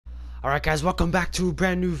Alright guys, welcome back to a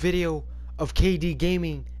brand new video of KD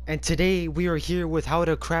Gaming, and today we are here with how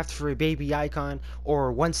to craft for a baby icon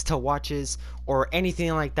or wants to watches or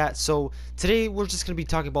anything like that. So today we're just going to be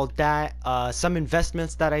talking about that, some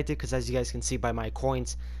investments that I did, because as you guys can see by my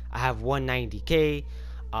coins I have 190k,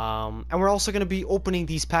 and we're also going to be opening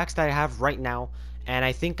these packs that I have right now, and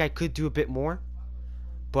I think I could do a bit more.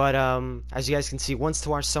 But as you guys can see, wants to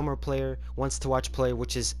watch summer player, wants to watch player,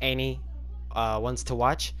 which is any wants to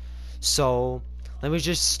watch. So let me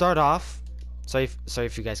just start off. Sorry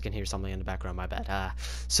if you guys can hear something in the background, my bad.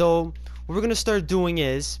 So what we're gonna start doing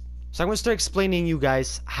is, I'm gonna start explaining you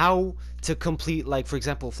guys how to complete, like for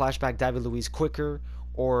example, flashback David Luiz quicker,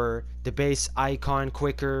 or the base icon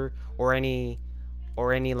quicker, or any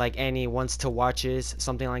like any wants to watches,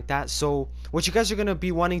 something like that. So what you guys are gonna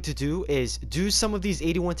be wanting to do is do some of these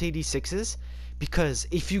 81 to 86s, because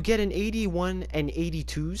if you get an 81 and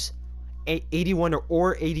 82s, 81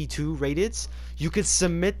 or 82 rateds, you could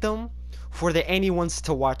submit them for the any wants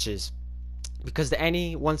to watches, because the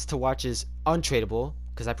any wants to watch is untradeable,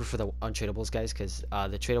 because I prefer the untradables, guys, because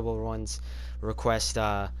the tradable ones request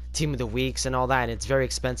team of the weeks and all that, and it's very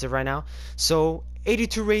expensive right now. So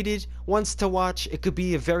 82 rated wants to watch, it could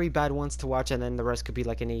be a very bad wants to watch, and then the rest could be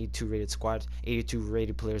like an 82 rated squad. 82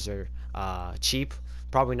 rated players are cheap,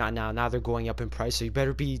 probably not now. Now they're going up in price, so you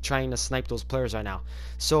better be trying to snipe those players right now.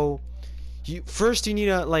 So you need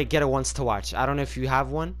to like get a wants to watch. I don't know if you have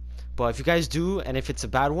one, but if you guys do, and if it's a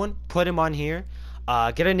bad one, put him on here.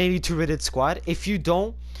 Get an 82 rated squad. If you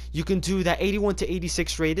don't, you can do that 81 to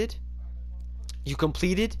 86 rated. You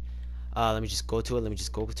completed. Let me just go to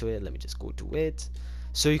it.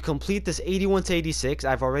 So you complete this 81 to 86.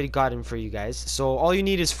 I've already gotten for you guys. So all you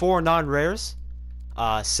need is 4 non-rares.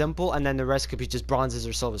 Simple, and then the rest could be just bronzes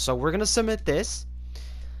or silver. So we're gonna submit this,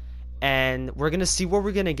 and we're gonna see what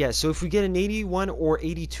we're gonna get. So if we get an 81 or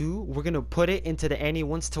 82, we're gonna put it into the any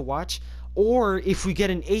wants to watch. Or if we get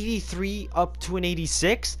an 83 up to an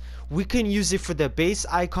 86, we can use it for the base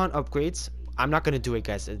icon upgrades. I'm not gonna do it,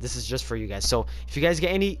 guys. This is just for you guys. So if you guys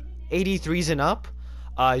get any 83s and up,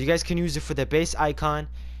 you guys can use it for the base icon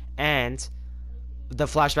and the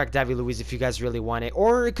flashback David Luiz if you guys really want it.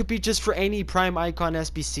 Or it could be just for any prime icon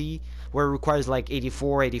SBC where it requires like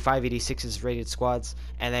 84, 85, 86s rated squads,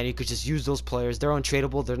 and then you could just use those players. They're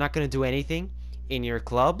untradeable. They're not going to do anything in your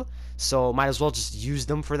club, so might as well just use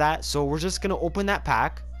them for that. So we're just going to open that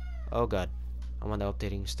pack. Oh god, I'm on the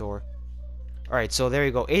updating store. Alright, so there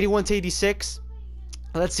you go, 81 to 86.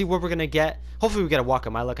 Let's see what we're going to get. Hopefully we get a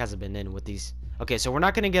walkout. My luck hasn't been in with these. Okay, so we're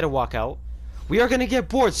not going to get a walkout. We are going to get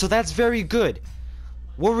boards, so that's very good.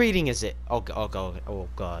 What rating is it? Oh god.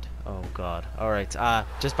 Alright,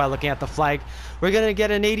 just by looking at the flag, we're gonna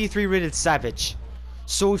get an 83 rated Savage.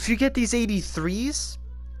 So if you get these 83s,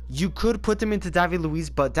 you could put them into David Luiz,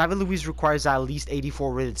 but David Luiz requires at least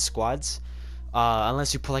 84 rated squads,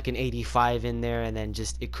 unless you put like an 85 in there, and then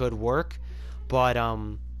just it could work. But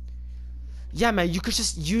yeah, man, you could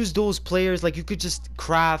just use those players. Like, you could just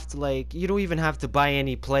craft, like, you don't even have to buy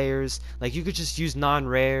any players. Like, you could just use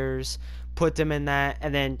non-rares, put them in that,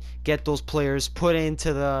 and then get those players put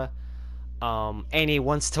into the any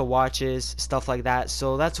wants to watches, stuff like that.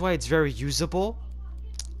 So that's why it's very usable.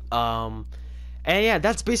 And yeah,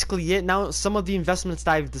 that's basically it. Now some of the investments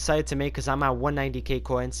that I've decided to make, because I'm at 190k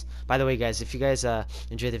coins. By the way, guys, if you guys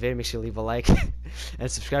enjoyed the video, make sure you leave a like and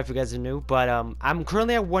subscribe if you guys are new. But I'm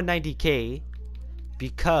currently at 190k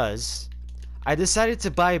because I decided to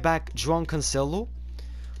buy back João Cancelo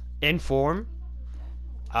in form.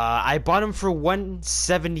 I bought him for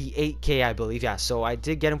 178k, I believe. Yeah, so I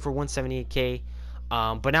did get him for 178k.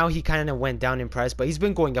 But now he kind of went down in price, but he's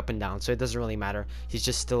been going up and down, so it doesn't really matter. He's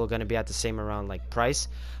just still going to be at the same around like price.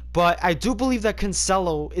 But I do believe that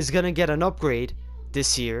Cancelo is going to get an upgrade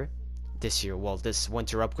this year. Well, this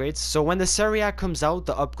winter upgrades. So when the Serie A comes out,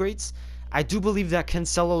 the upgrades, I do believe that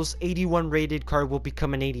Cancelo's 81 rated card will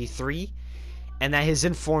become an 83. And that his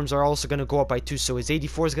informs are also going to go up by 2. So his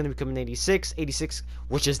 84 is going to become an 86. 86,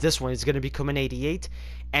 which is this one, is going to become an 88.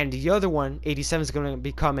 And the other one, 87, is going to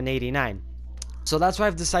become an 89. So that's why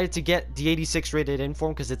I've decided to get the 86 rated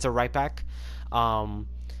inform, because it's a right back. And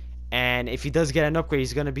if he does get an upgrade,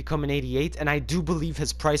 he's going to become an 88. And I do believe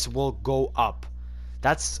his price will go up.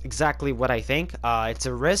 That's exactly what I think. It's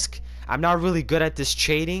a risk. I'm not really good at this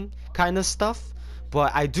trading kind of stuff,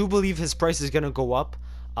 but I do believe his price is going to go up.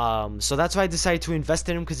 So that's why I decided to invest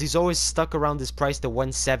in him, because he's always stuck around this price, the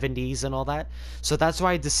 170s and all that. So that's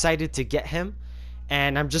why I decided to get him,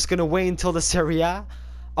 and I'm just gonna wait until the Serie A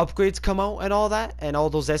upgrades come out and all that, and all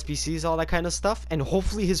those SBCs, all that kind of stuff, and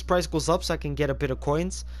hopefully his price goes up so I can get a bit of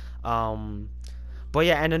coins. But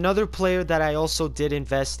yeah, and another player that I also did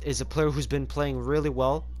invest is a player who's been playing really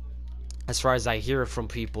well, as far as I hear from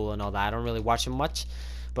people and all that. I don't really watch him much,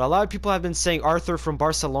 but a lot of people have been saying Arthur from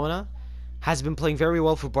Barcelona has been playing very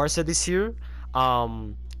well for Barca this year.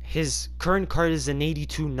 His current card is an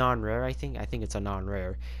 82 non-rare, I think it's a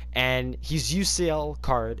non-rare, and his UCL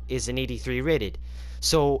card is an 83 rated.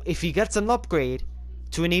 So if he gets an upgrade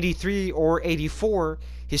to an 83 or 84,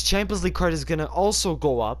 his Champions League card is gonna also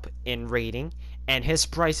go up in rating, and his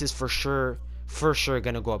price is for sure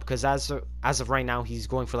gonna go up, because as of right now he's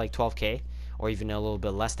going for like 12k or even a little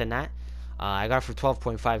bit less than that. I got it for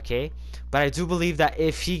 12.5k, but I do believe that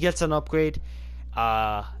if he gets an upgrade,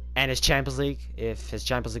 and his Champions League, if his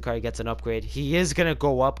Champions League card gets an upgrade, he is gonna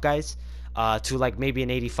go up, guys, to like maybe an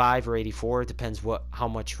 85 or 84. It depends how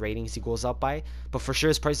much ratings he goes up by, but for sure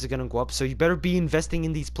his price is gonna go up. So you better be investing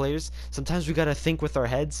in these players. Sometimes we gotta think with our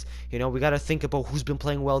heads, you know, we gotta think about who's been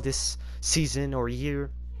playing well this season or year,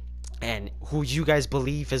 and who you guys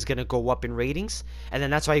believe is gonna go up in ratings, and then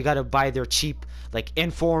that's why you gotta buy their cheap like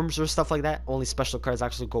informs or stuff like that. Only special cards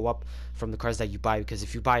actually go up from the cards that you buy, because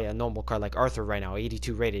if you buy a normal card like Arthur right now,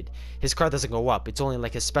 82 rated, his card doesn't go up. It's only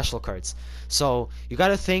like his special cards. So you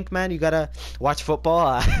gotta think, man. You gotta watch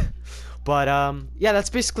football. But yeah, that's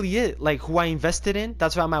basically it. Like who I invested in.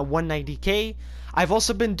 That's why I'm at 190k. I've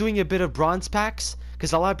also been doing a bit of bronze packs,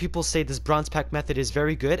 because a lot of people say this bronze pack method is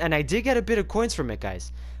very good, and I did get a bit of coins from it,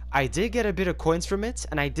 guys. I did get a bit of coins from it,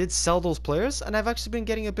 and I did sell those players, and I've actually been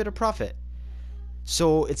getting a bit of profit.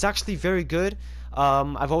 So it's actually very good.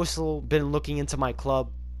 I've also been looking into my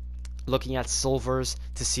club, looking at silvers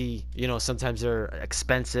to see, you know, sometimes they're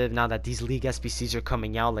expensive now that these league SBCs are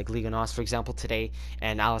coming out, like Liga NOS, for example, today,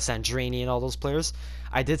 and Alessandrini and all those players.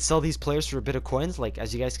 I did sell these players for a bit of coins, like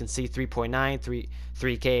as you guys can see, 3.9,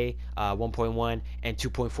 3k, 1.1, and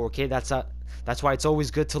 2.4k. That's why it's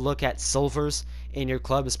always good to look at silvers in your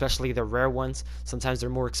club, especially the rare ones. Sometimes they're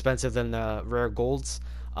more expensive than the rare golds.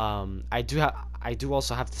 I do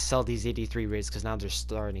also have to sell these 83 rates, because now they're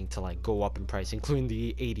starting to like go up in price, including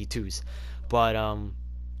the 82s. But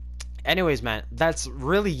anyways, man, that's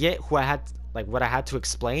really it. What I had to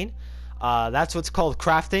explain. That's what's called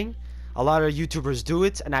crafting. A lot of YouTubers do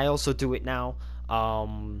it, and I also do it now.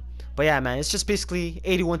 But yeah, man, it's just basically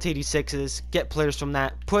 81 to 86s. Get players from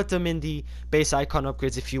that, put them in the base icon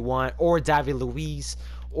upgrades if you want, or David Luiz,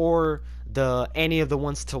 or any of the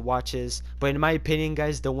ones to watches. But in my opinion,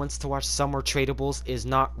 guys, the ones to watch summer tradables is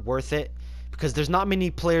not worth it, because there's not many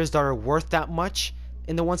players that are worth that much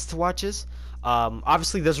in the ones to watches.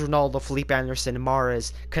 Obviously there's Ronaldo, Felipe Anderson,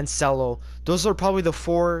 Mahrez, Cancelo. Those are probably the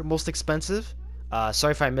 4 most expensive.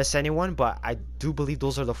 Sorry if I miss anyone, but I do believe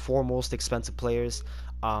those are the 4 most expensive players.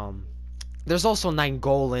 There's also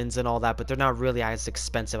Nangolans and all that, but they're not really as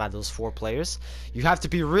expensive as those 4 players. You have to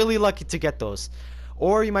be really lucky to get those.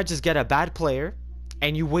 Or you might just get a bad player,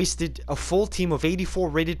 and you wasted a full team of 84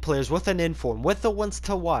 rated players with an inform, with the ones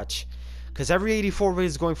to watch. Because every 84 rated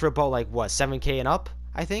is going for about like, what, 7k and up,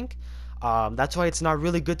 I think? That's why it's not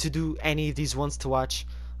really good to do any of these ones to watch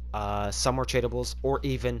summer tradables, or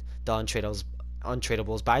even the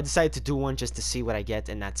untradables. But I decided to do one just to see what I get,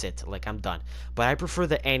 and that's it. Like, I'm done. But I prefer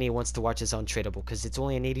the any ones to watch is untradable, because it's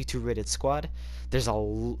only an 82 rated squad. There's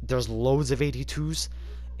loads of 82s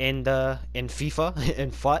in FIFA in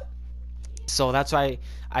FUT. So that's why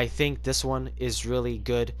I think this one is really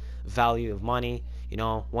good value of money, you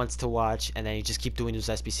know, ones to watch, and then you just keep doing those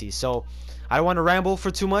SBCs. So I don't want to ramble for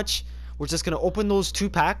too much. We're just gonna open those 2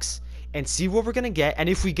 packs and see what we're gonna get. And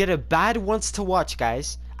if we get a bad ones to watch,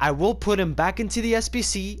 guys, I will put him back into the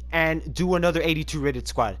SBC and do another 82 rated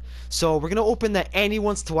squad. So we're gonna open the any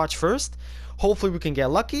ones to watch first. Hopefully we can get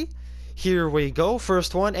lucky. Here we go.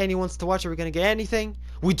 First one, any wants to watch. Are we gonna get anything?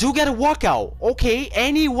 We do get a walkout. Okay,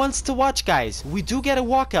 any wants to watch, guys. We do get a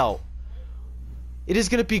walkout. It is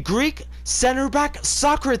gonna be Greek center back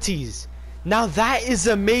Socrates. Now that is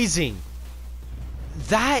amazing.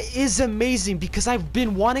 That is amazing, because I've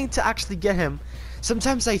been wanting to actually get him.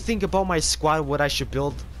 Sometimes I think about my squad, what I should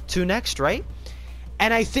build to next, right?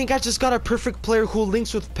 And I think I just got a perfect player who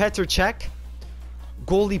links with Petr Cech,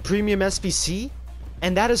 goalie premium SBC.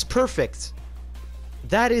 And that is perfect.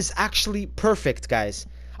 That is actually perfect, guys.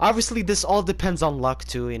 Obviously, this all depends on luck,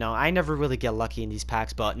 too. You know, I never really get lucky in these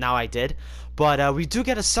packs, but now I did. But we do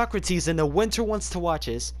get a Socrates in the winter ones to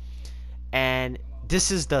watches. And this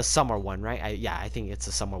is the summer one, right? Yeah, I think it's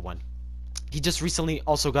the summer one. He just recently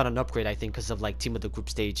also got an upgrade, I think, because of like Team of the Group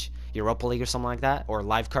Stage Europa League or something like that. Or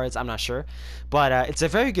live cards, I'm not sure. But it's a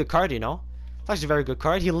very good card, you know. It's actually a very good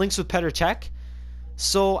card. He links with Petr Cech.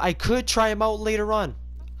 So I could try him out later on.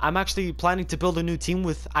 I'm actually planning to build a new team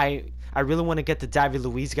with I really want to get the David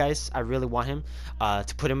Luiz, guys. I really want him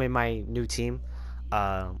to put him in my new team.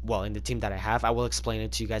 Well, in the team that I have. I will explain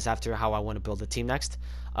it to you guys after how I want to build the team next.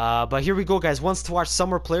 But here we go, guys. Wants to watch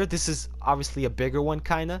summer player. This is obviously a bigger one,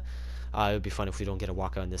 kinda. It would be fun if we don't get a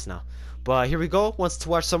walkout in this now. But here we go. Wants to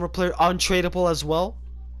watch summer player. Untradeable as well.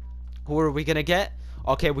 Who are we gonna get?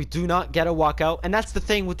 Okay, we do not get a walkout, and that's the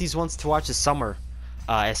thing with these ones to watch is summer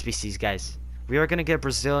SBCs, guys. We are gonna get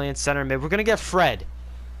Brazilian center mid. We're gonna get Fred.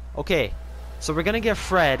 Okay, so we're gonna get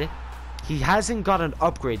Fred. He hasn't got an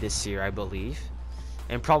upgrade this year, I believe,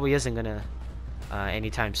 and probably isn't gonna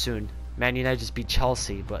anytime soon. Man United just beat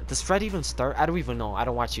Chelsea, but does Fred even start? I don't even know. I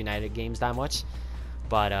don't watch United games that much,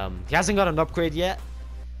 but he hasn't got an upgrade yet,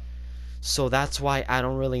 so that's why I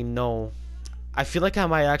don't really know. I feel like I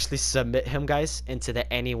might actually submit him, guys, into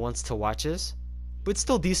the any wants to watches, but it's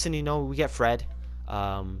still decent, you know. We get Fred.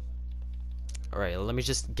 All right, let me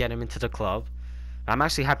just get him into the club. I'm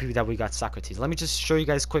actually happy that we got Socrates. Let me just show you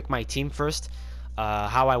guys quick my team first,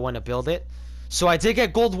 how I want to build it. So I did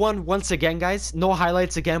get gold 1 once again, guys. No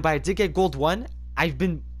highlights again, but I did get gold 1. I've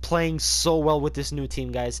been playing so well with this new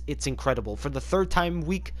team, guys. It's incredible. For the third time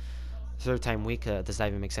week, does that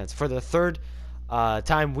even make sense? For the third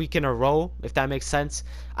time week in a row, if that makes sense,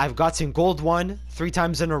 I've gotten gold 1 3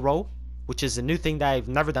 times in a row, which is a new thing that I've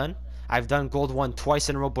never done. I've done gold 1 twice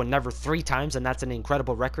in a row, but never 3 times, and that's an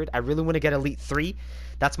incredible record. I really want to get elite 3.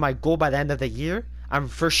 That's my goal by the end of the year. I'm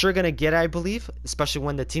for sure gonna get it, I believe, especially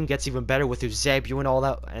when the team gets even better with EUSEBIO and all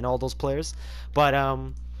that and all those players. But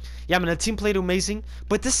yeah, I mean, the team played amazing,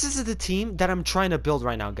 but this is the team that I'm trying to build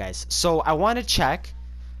right now, guys. So I want to check.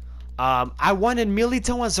 I wanted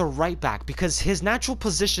Militão as a right back because his natural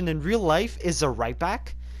position in real life is a right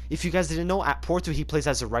back. If you guys didn't know, at Porto he plays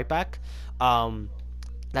as a right back.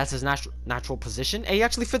 That's his natural position, and he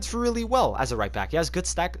actually fits really well as a right back. He has good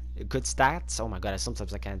stats. Oh my god,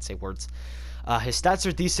 sometimes I can't say words. His stats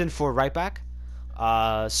are decent for right back.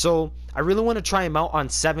 So I really want to try him out on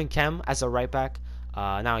 7 chem as a right back.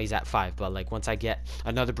 Now he's at 5, but like once I get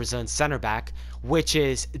another Brazilian center back, which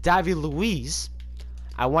is David Luiz,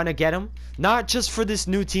 I want to get him not just for this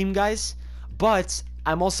new team, guys, but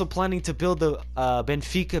I'm also planning to build the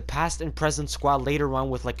Benfica past and present squad later on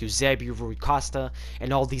with like EUSEBIO, Rui Costa,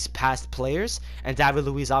 and all these past players. And David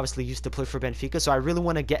Luiz obviously used to play for Benfica, so I really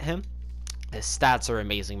want to get him. His stats are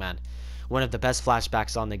amazing, man. One of the best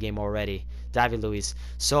flashbacks on the game already, David Luiz.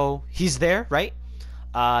 So he's there, right?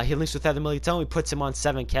 He links with Eder Militão. He puts him on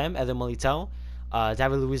 7 chem, Eder Militão.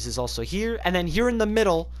 David Luiz is also here. And then here in the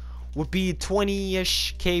middle would be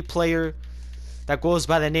 20-ish K player that goes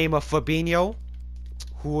by the name of Fabinho,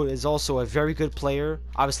 who is also a very good player,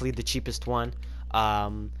 obviously the cheapest one.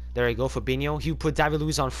 There you go, Fabinho. He put David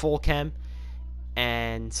Luiz on full chem,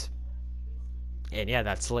 and yeah,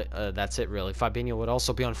 that's it really. Fabinho would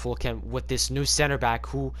also be on full chem with this new center back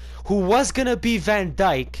who was gonna be Van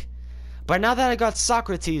Dijk, but now that I got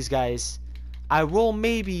Socrates, guys, I will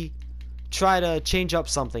maybe try to change up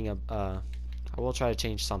something. I will try to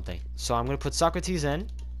change something. So I'm gonna put Socrates in.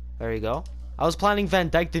 There you go. I was planning Van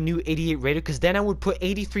Dijk, the new 88 rated, because then I would put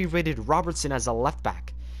 83 rated Robertson as a left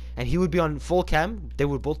back, and he would be on full chem. They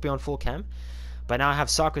would both be on full chem, but now I have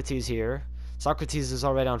Socrates here. Socrates is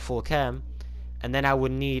already on full chem, and then I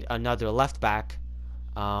would need another left back.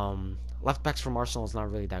 Left backs from Arsenal is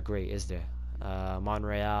not really that great, is there?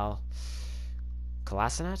 Monreal,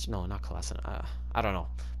 Kolasinac? No, not Kolasinac. I don't know,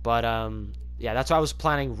 but yeah, that's why I was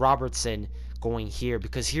planning Robertson going here,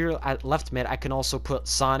 because here at left mid I can also put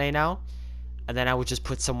Sane now. And then I would just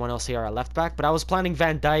put someone else here at left back. But I was planning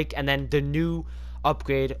Van Dijk and then the new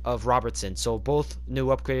upgrade of Robertson. So both new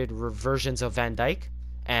upgraded versions of Van Dijk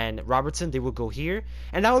and Robertson, they would go here.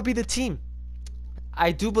 And that would be the team.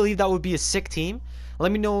 I do believe that would be a sick team.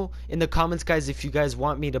 Let me know in the comments, guys, if you guys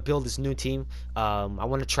want me to build this new team. I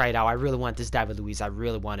want to try it out. I really want this David Luiz. I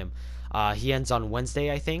really want him. He ends on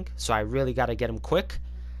Wednesday, I think. So I really got to get him quick.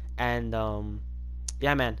 And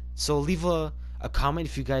yeah, man. So leave a comment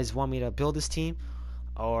if you guys want me to build this team,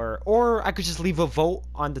 or I could just leave a vote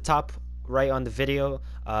on the top right on the video,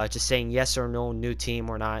 just saying yes or no, new team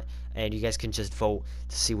or not, and you guys can just vote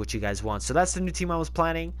to see what you guys want. So that's the new team I was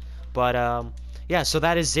planning. But yeah, so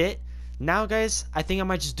that is it. Now, guys, I think I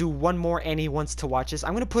might just do one more any wants to watches.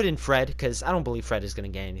 I'm gonna put in Fred because I don't believe Fred is gonna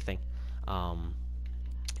get anything. I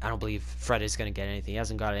don't believe Fred is gonna get anything. He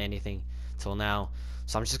hasn't got anything till now.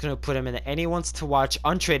 So I'm just going to put him in the any wants to watch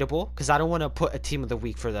untradeable, because I don't want to put a team of the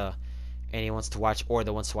week for the any wants to watch or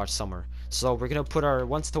the wants to watch summer. So we're going to put our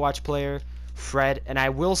wants to watch player, Fred, and I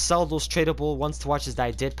will sell those tradable wants to watches that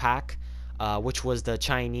I did pack, which was the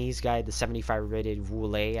Chinese guy, the 75 rated Wu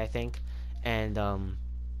Lei, I think, and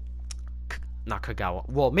not Kagawa.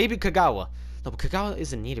 Well, maybe Kagawa. No, but Kagawa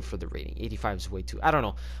isn't needed for the rating. 85 is way too. I don't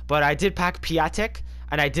know. But I did pack Piatek,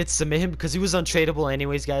 and I did submit him because he was untradeable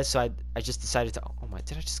anyways, guys. So I just decided to. Oh my!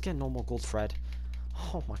 Did I just get normal gold Fred?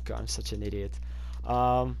 Oh my god, I'm such an idiot.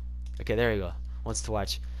 Okay, there you go. Wants to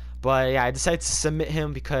watch. But yeah, I decided to submit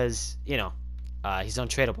him because, you know, he's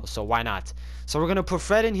untradeable, so why not? So we're gonna put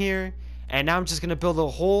Fred in here, and now I'm just gonna build a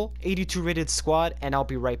whole 82 rated squad, and I'll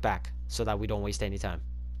be right back so that we don't waste any time.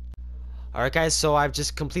 Alright guys, so I've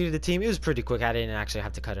just completed the team. It was pretty quick. I didn't actually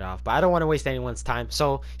have to cut it off, but I don't want to waste anyone's time.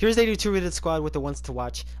 So here's the 82 rated squad with the ones to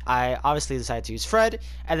watch. I obviously decided to use Fred,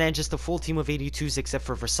 and then just a full team of 82s except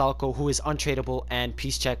for Versalco, who is untradeable, and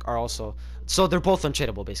Peace Check are also. So they're both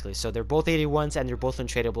untradeable basically. So they're both 81s and they're both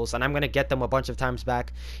untradeables, and I'm gonna get them a bunch of times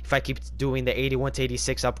back if I keep doing the 81 to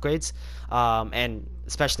 86 upgrades, and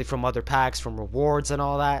especially from other packs, from rewards and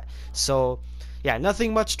all that. So yeah,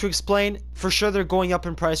 nothing much to explain. For sure they're going up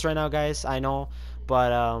in price right now, guys, I know,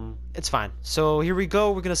 but it's fine. So here we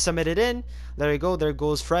go. We're gonna submit it in. There you go. There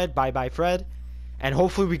goes Fred. Bye bye Fred. And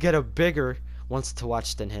hopefully we get a bigger ones to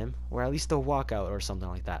watch than him, or at least a walkout or something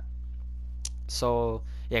like that. So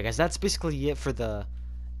yeah guys, that's basically it for the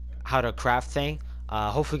how to craft thing.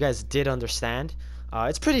 Hopefully you guys did understand.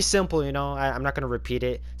 It's pretty simple, you know. I'm not gonna repeat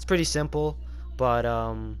it. It's pretty simple, but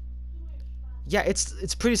yeah,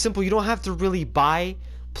 it's pretty simple. You don't have to really buy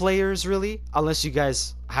players really, unless you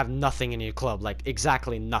guys have nothing in your club, like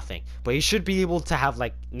exactly nothing. But you should be able to have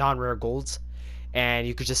like non-rare golds, and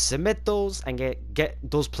you could just submit those and get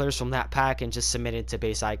those players from that pack and just submit it to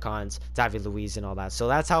base icons, David Luiz and all that. So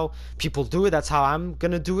that's how people do it. That's how I'm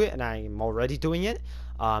gonna do it, and I'm already doing it.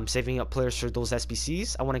 Saving up players for those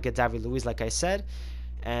SBCs. I want to get David Luiz, like I said.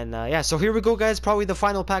 And yeah, so here we go guys, probably the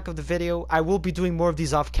final pack of the video. I will be doing more of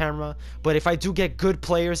these off camera, but if I do get good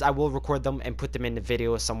players, I will record them and put them in the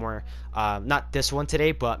video somewhere. Not this one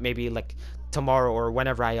today, but maybe like tomorrow or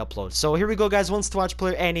whenever I upload. So here we go guys, wants to watch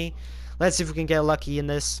player Annie. Let's see if we can get lucky in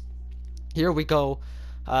this. Here we go.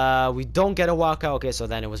 We don't get a walkout. Okay, so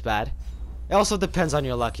then it was bad. It also depends on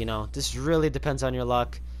your luck, you know. This really depends on your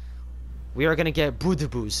luck. We are gonna get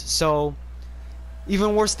Boudibouz. So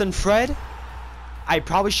even worse than Fred. I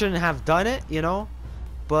probably shouldn't have done it, you know,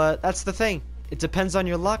 but that's the thing. It depends on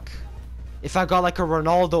your luck. If I got like a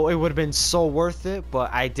Ronaldo, it would have been so worth it,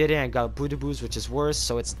 but I didn't. I got Boudibouz, which is worse,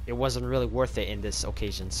 so it wasn't really worth it in this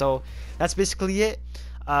occasion. So that's basically it.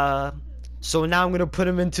 So now I'm gonna put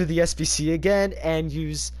him into the SBC again and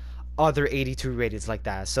use other 82 rateds like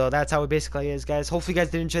that. So that's how it basically is, guys. Hopefully you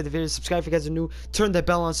guys did enjoy the video. Subscribe if you guys are new, turn the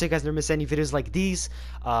bell on so you guys never miss any videos like these.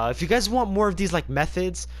 If you guys want more of these like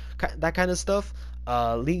methods, that kind of stuff,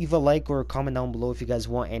 leave a like or a comment down below if you guys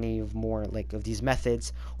want any more like of these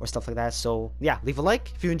methods or stuff like that. So yeah, leave a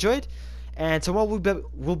like if you enjoyed, and tomorrow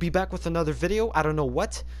we'll be back with another video. I don't know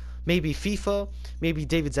what, maybe FIFA, maybe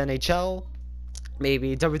David's NHL,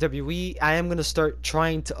 maybe WWE. I am gonna start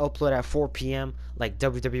trying to upload at 4 p.m. like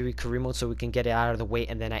WWE career mode, so we can get it out of the way,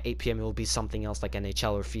 and then at 8 p.m. it will be something else like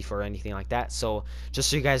NHL or FIFA or anything like that. So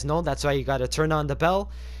just so you guys know, that's why you gotta turn on the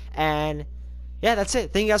bell. And yeah, that's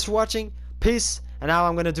it. Thank you guys for watching. Peace. And now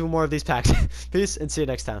I'm gonna do more of these packs. Peace, and see you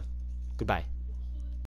next time. Goodbye.